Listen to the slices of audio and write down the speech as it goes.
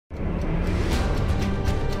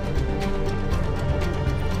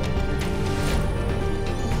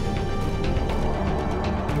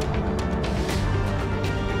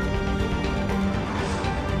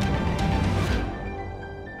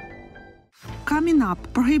Coming up,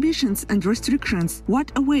 prohibitions and restrictions. What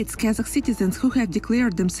awaits Kazakh citizens who have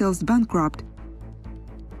declared themselves bankrupt?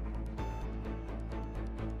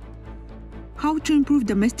 How to improve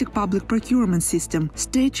domestic public procurement system.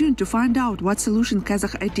 Stay tuned to find out what solution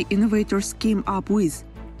Kazakh IT innovators came up with.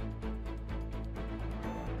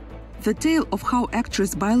 The tale of how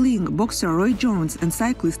actress Bailing, boxer Roy Jones and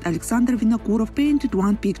cyclist Alexander Vinokurov painted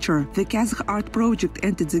one picture. The Kazakh art project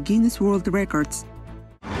entered the Guinness World Records.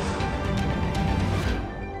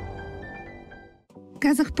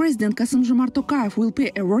 Kazakh President Kassym-Jomart Tokayev will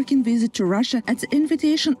pay a working visit to Russia at the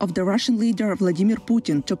invitation of the Russian leader Vladimir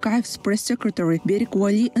Putin. Tokayev's press secretary Berik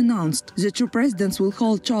Wali announced the two presidents will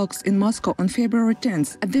hold talks in Moscow on February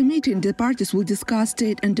 10th. At the meeting, the parties will discuss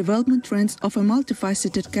state and development trends of a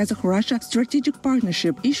multifaceted Kazakh-Russia strategic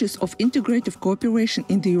partnership, issues of integrative cooperation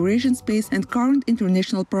in the Eurasian space and current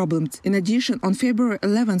international problems. In addition, on February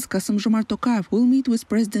 11th, Kassym-Jomart Tokayev will meet with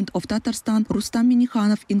President of Tatarstan Rustam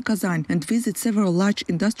Minikhanov in Kazan and visit several large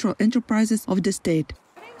industrial enterprises of the state.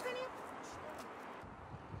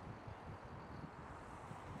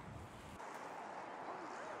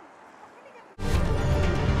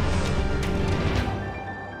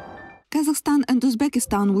 Kazakhstan and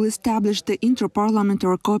Uzbekistan will establish the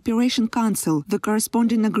Inter-Parliamentary Cooperation Council. The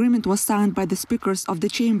corresponding agreement was signed by the speakers of the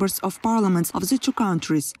chambers of parliaments of the two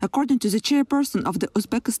countries. According to the chairperson of the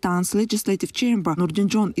Uzbekistan's legislative chamber,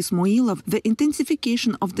 Nurdinjon Ismoilov, the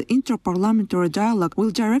intensification of the inter-parliamentary dialogue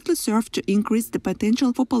will directly serve to increase the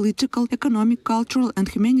potential for political, economic, cultural and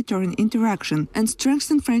humanitarian interaction and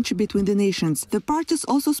strengthen friendship between the nations. The parties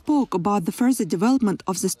also spoke about the further development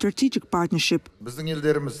of the strategic partnership.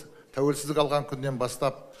 Since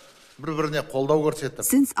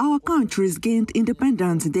our countries gained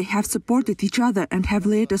independence, they have supported each other and have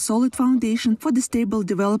laid a solid foundation for the stable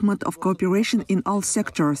development of cooperation in all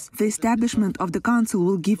sectors. The establishment of the Council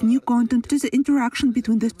will give new content to the interaction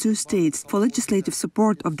between the two states for legislative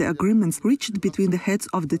support of the agreements reached between the heads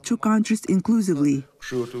of the two countries inclusively.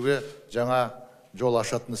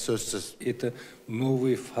 Это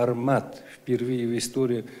новый формат впервые в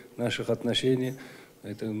истории наших отношений.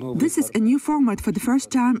 This is a new format for the first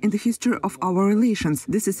time in the history of our relations.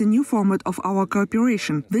 This is a new format of our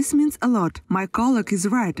cooperation. This means a lot. My colleague is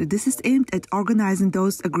right. This is aimed at organizing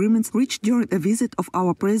those agreements reached during a visit of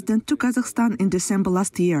our president to Kazakhstan in December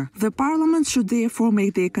last year. The parliament should therefore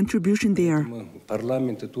make their contribution there.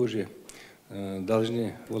 Парламенты тоже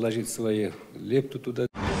должны вложить свои лепту туда.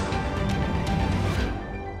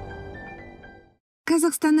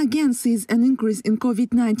 Kazakhstan again sees an increase in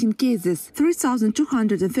COVID-19 cases.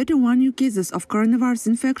 3,231 new cases of coronavirus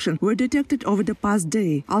infection were detected over the past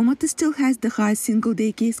day. Almaty still has the highest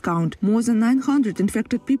single-day case count. More than 900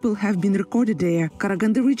 infected people have been recorded there.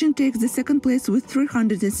 Karaganda region takes the second place with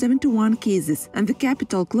 371 cases, and the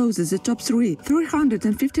capital closes the top three.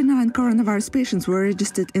 359 coronavirus patients were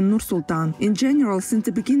registered in Nur-Sultan. In general, since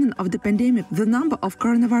the beginning of the pandemic, the number of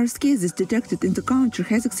coronavirus cases detected in the country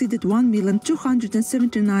has exceeded 1,279,000.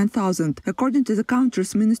 According to the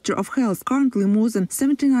country's Ministry of Health, currently more than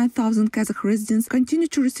 79,000 Kazakh residents continue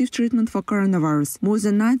to receive treatment for coronavirus. More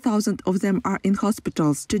than 9,000 of them are in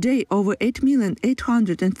hospitals. Today, over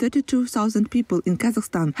 8,832,000 people in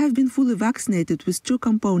Kazakhstan have been fully vaccinated with two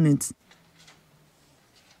components.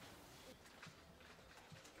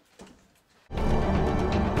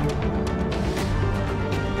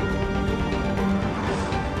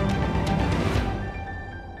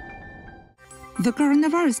 The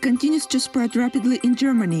coronavirus continues to spread rapidly in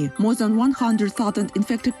Germany. More than 100,000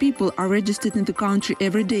 infected people are registered in the country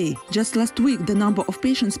every day. Just last week, the number of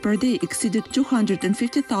patients per day exceeded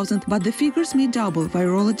 250,000, but the figures may double,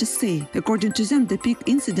 virologists say. According to them, the peak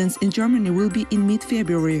incidence in Germany will be in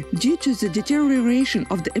mid-February. Due to the deterioration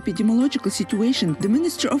of the epidemiological situation, the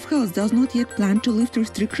Ministry of Health does not yet plan to lift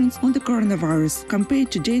restrictions on the coronavirus. Compared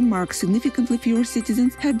to Denmark, significantly fewer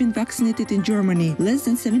citizens have been vaccinated in Germany, less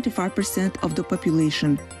than 75% of the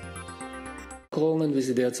population.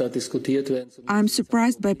 I'm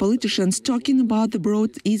surprised by politicians talking about the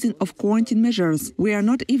broad easing of quarantine measures. We are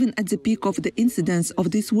not even at the peak of the incidence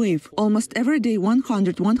of this wave. Almost every day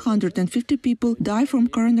 150 people die from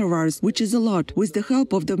coronavirus, which is a lot. With the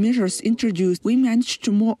help of the measures introduced, we managed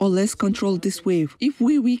to more or less control this wave. If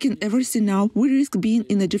we weaken everything now, we risk being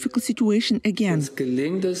in a difficult situation again.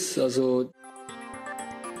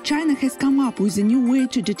 China has come up with a new way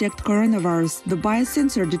to detect coronavirus. The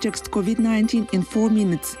biosensor detects COVID-19 in 4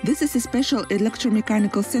 minutes. This is a special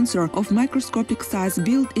electromechanical sensor of microscopic size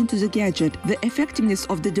built into the gadget. The effectiveness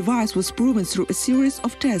of the device was proven through a series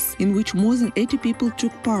of tests in which more than 80 people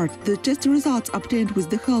took part. The test results obtained with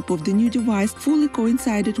the help of the new device fully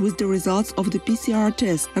coincided with the results of the PCR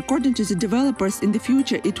test. According to the developers, in the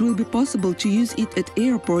future it will be possible to use it at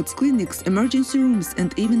airports, clinics, emergency rooms,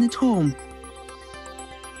 and even at home.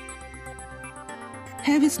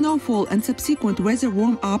 Heavy snowfall and subsequent weather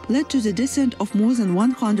warm-up led to the descent of more than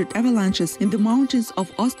 100 avalanches in the mountains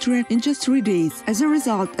of Austria in just 3 days. As a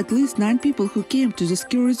result, at least 9 people who came to the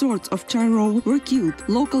ski resorts of Tyrol were killed.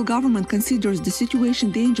 Local government considers the situation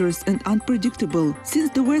dangerous and unpredictable. Since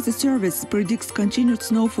the weather service predicts continued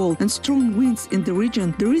snowfall and strong winds in the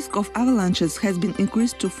region, the risk of avalanches has been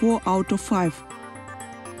increased to 4 out of 5.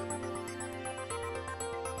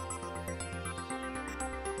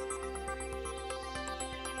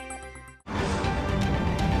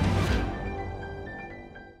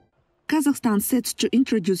 Kazakhstan sets to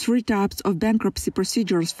introduce 3 types of bankruptcy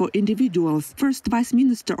procedures for individuals. First, Vice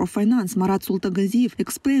Minister of Finance Marat Sultangaziev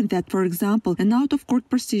explained that, for example, an out-of-court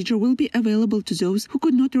procedure will be available to those who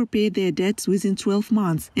could not repay their debts within 12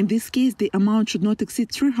 months. In this case, the amount should not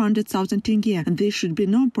exceed 300,000 tenge, and there should be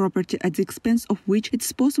no property at the expense of which it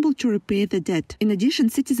is possible to repay the debt. In addition,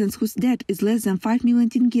 citizens whose debt is less than 5 million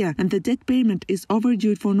tenge and the debt payment is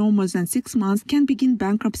overdue for no more than 6 months can begin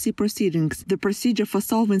bankruptcy proceedings. The procedure for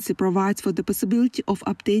solvency provides for the possibility of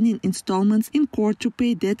obtaining installments in court to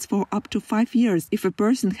pay debts for up to 5 years if a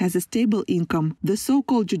person has a stable income. The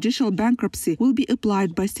so-called judicial bankruptcy will be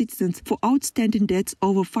applied by citizens for outstanding debts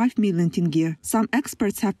over 5 million tenge. Some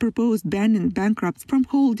experts have proposed banning bankrupts from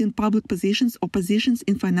holding public positions or positions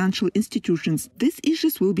in financial institutions. These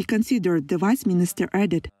issues will be considered, the Vice Minister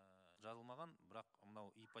added.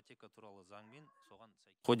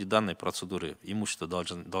 В ходе данной процедуры имущество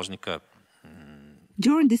должника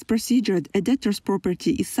During this procedure, a debtor's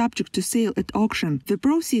property is subject to sale at auction. The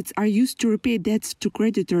proceeds are used to repay debts to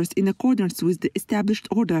creditors in accordance with the established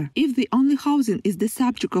order. If the only housing is the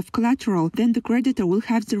subject of collateral, then the creditor will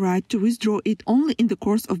have the right to withdraw it only in the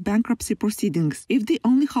course of bankruptcy proceedings. If the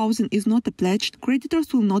only housing is not pledged,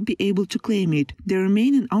 creditors will not be able to claim it. The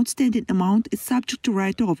remaining outstanding amount is subject to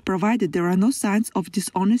write-off, provided there are no signs of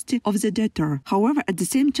dishonesty of the debtor. However, at the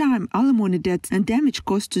same time, alimony debts and damage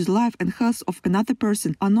caused to the life and health of another person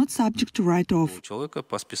are not subject to write-off. Человека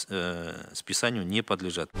по списанию не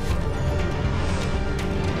подлежат.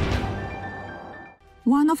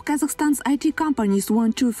 One of Kazakhstan's IT companies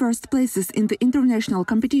won 2 first places in the international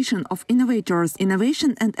competition of innovators,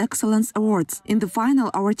 Innovation and Excellence Awards. In the final,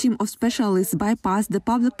 our team of specialists bypassed the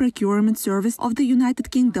public procurement service of the United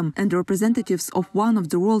Kingdom and representatives of one of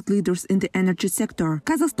the world leaders in the energy sector.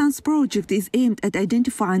 Kazakhstan's project is aimed at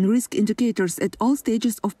identifying risk indicators at all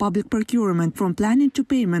stages of public procurement, from planning to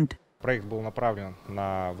payment.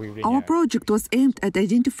 Our project was aimed at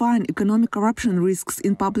identifying economic corruption risks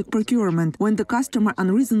in public procurement when the customer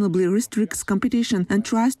unreasonably restricts competition and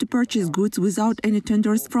tries to purchase goods without any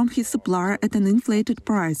tenders from his supplier at an inflated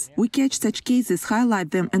price. We catch such cases, highlight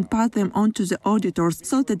them, and pass them on to the auditors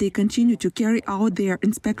so that they continue to carry out their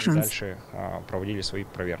inspections.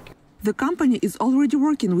 The company is already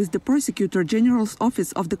working with the Prosecutor General's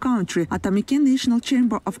Office of the country, Atamiken National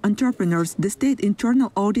Chamber of Entrepreneurs, the State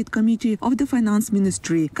Internal Audit Committee of the Finance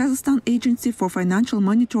Ministry, Kazakhstan Agency for Financial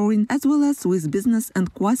Monitoring, as well as with business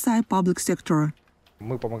and quasi-public sector.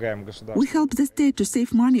 We help the state to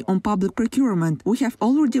save money on public procurement. We have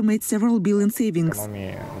already made several billion savings.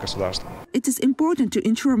 It is important to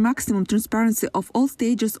ensure maximum transparency of all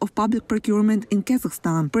stages of public procurement in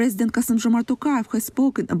Kazakhstan. President Kassym-Jomart Tokayev has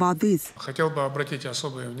spoken about this.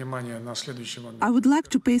 I would like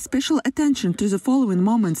to pay special attention to the following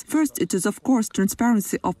moments. First, it is of course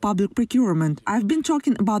transparency of public procurement. I've been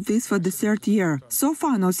talking about this for the 3rd year. So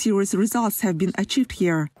far, no serious results have been achieved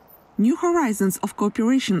here. New horizons of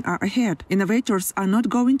cooperation are ahead. Innovators are not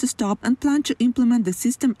going to stop and plan to implement the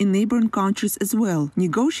system in neighboring countries as well.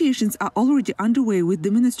 Negotiations are already underway with the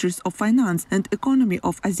Ministries of Finance and Economy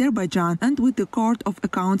of Azerbaijan and with the Court of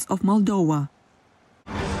Accounts of Moldova.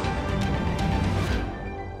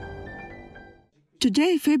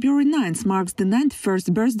 Today, February 9th, marks the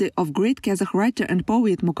 91st birthday of great Kazakh writer and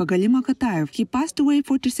poet Mukagali Makatayev. He passed away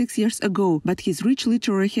 46 years ago, but his rich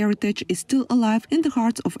literary heritage is still alive in the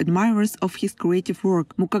hearts of admirers of his creative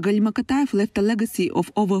work. Mukagali Makatayev left a legacy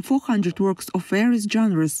of over 400 works of various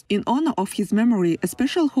genres. In honor of his memory, a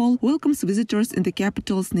special hall welcomes visitors in the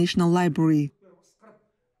capital's National Library.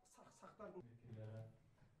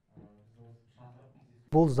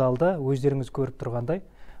 Бұл залда өздеріңіз көріп тұрғандай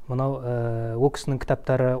мынау ол кісінің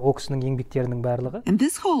кітаптары, ол кісінің еңбектерінің барлығы. In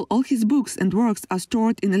this hall, all his books and works are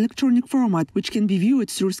stored in electronic format, which can be viewed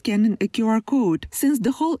through scanning a QR code. Since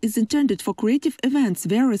the hall is intended for creative events,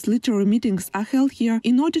 various literary meetings are held here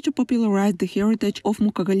in order to popularize the heritage of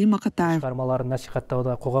Mukagali Makatayev. Шығармаларын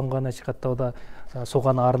насихаттауда, қоғамға насихаттауда,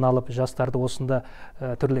 соған арналып, жастарды осында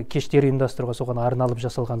түрлі кештер ұйымдастыруға соған арналып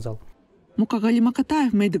жасалған зал. Mukagali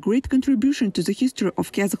Makatayev made a great contribution to the history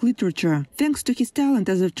of Kazakh literature. Thanks to his talent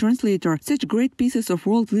as a translator, such great pieces of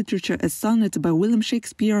world literature as sonnets by William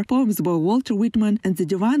Shakespeare, poems by Walter Whitman, and the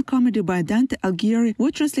Divine Comedy by Dante Alighieri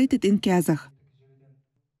were translated in Kazakh.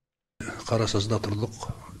 Қарасазда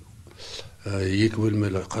тұрдық, екі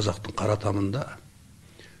бөлмелі қазақтың қаратамында.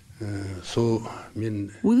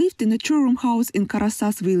 We lived in a two-room house in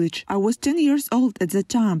Karasas village. I was 10 years old at that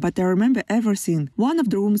time, but I remember everything. One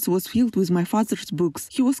of the rooms was filled with my father's books.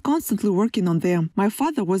 He was constantly working on them. My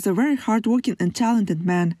father was a very hard-working and talented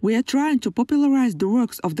man. We are trying to popularize the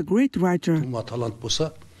works of the great writer. Талант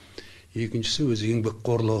болса, екіншісі өзі еңбек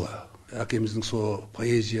қорлығы. Әкеміздің со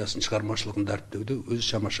поэзиясын, шығармашылығын дәріптеуде өз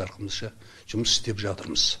шама-шарқымызша жұмыс істеп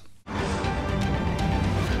жатырмыз.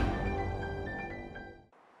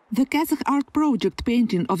 The Kazakh art project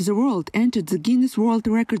Painting of the World entered the Guinness World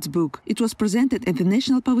Records book. It was presented at the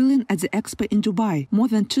National Pavilion at the Expo in Dubai. More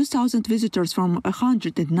than 2,000 visitors from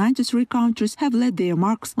 193 countries have laid their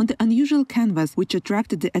marks on the unusual canvas, which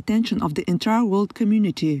attracted the attention of the entire world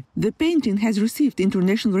community. The painting has received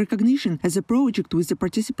international recognition as a project with the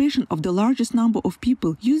participation of the largest number of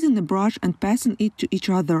people using a brush and passing it to each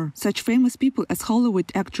other. Such famous people as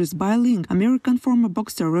Hollywood actress Bai Ling, American former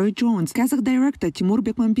boxer Roy Jones, Kazakh director Timur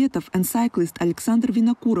Bekmambetov, and cyclist Alexander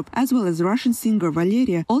Vinokurov, as well as Russian singer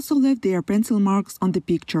Valeria, also left their pencil marks on the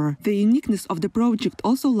picture. The uniqueness of the project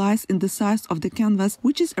also lies in the size of the canvas,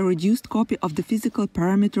 which is a reduced copy of the physical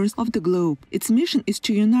parameters of the globe. Its mission is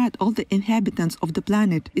to unite all the inhabitants of the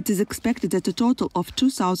planet. It is expected that a total of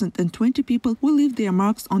 2,020 people will leave their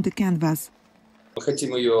marks on the canvas. Мы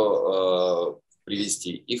хотим ее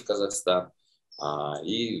привезти и в Казахстан,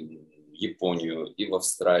 и Японию, и в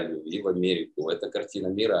Австралию, и в Америку. Это картина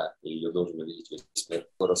мира, и ее должен увидеть весь мир.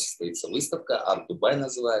 Скоро состоится выставка, Арт Дубай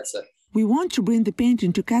называется. We want to bring the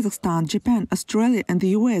painting to Kazakhstan, Japan, Australia, and the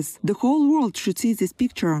US. The whole world should see this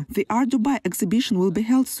picture. The Art Dubai exhibition will be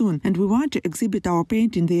held soon, and we want to exhibit our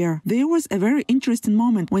painting there. There was a very interesting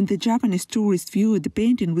moment when the Japanese tourists viewed the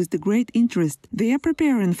painting with the great interest. They are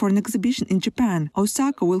preparing for an exhibition in Japan.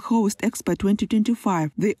 Osaka will host Expo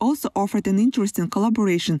 2025. They also offered an interesting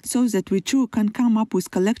collaboration so that we too can come up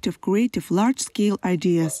with collective, creative, large-scale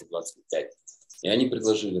ideas. 2025. И они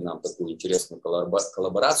предложили нам такую интересную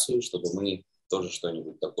коллаборацию, чтобы мы тоже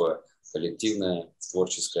что-нибудь такое коллективное,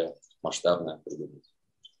 творческое, масштабное придумать.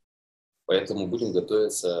 Поэтому будем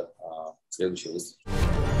готовиться к следующей выставке.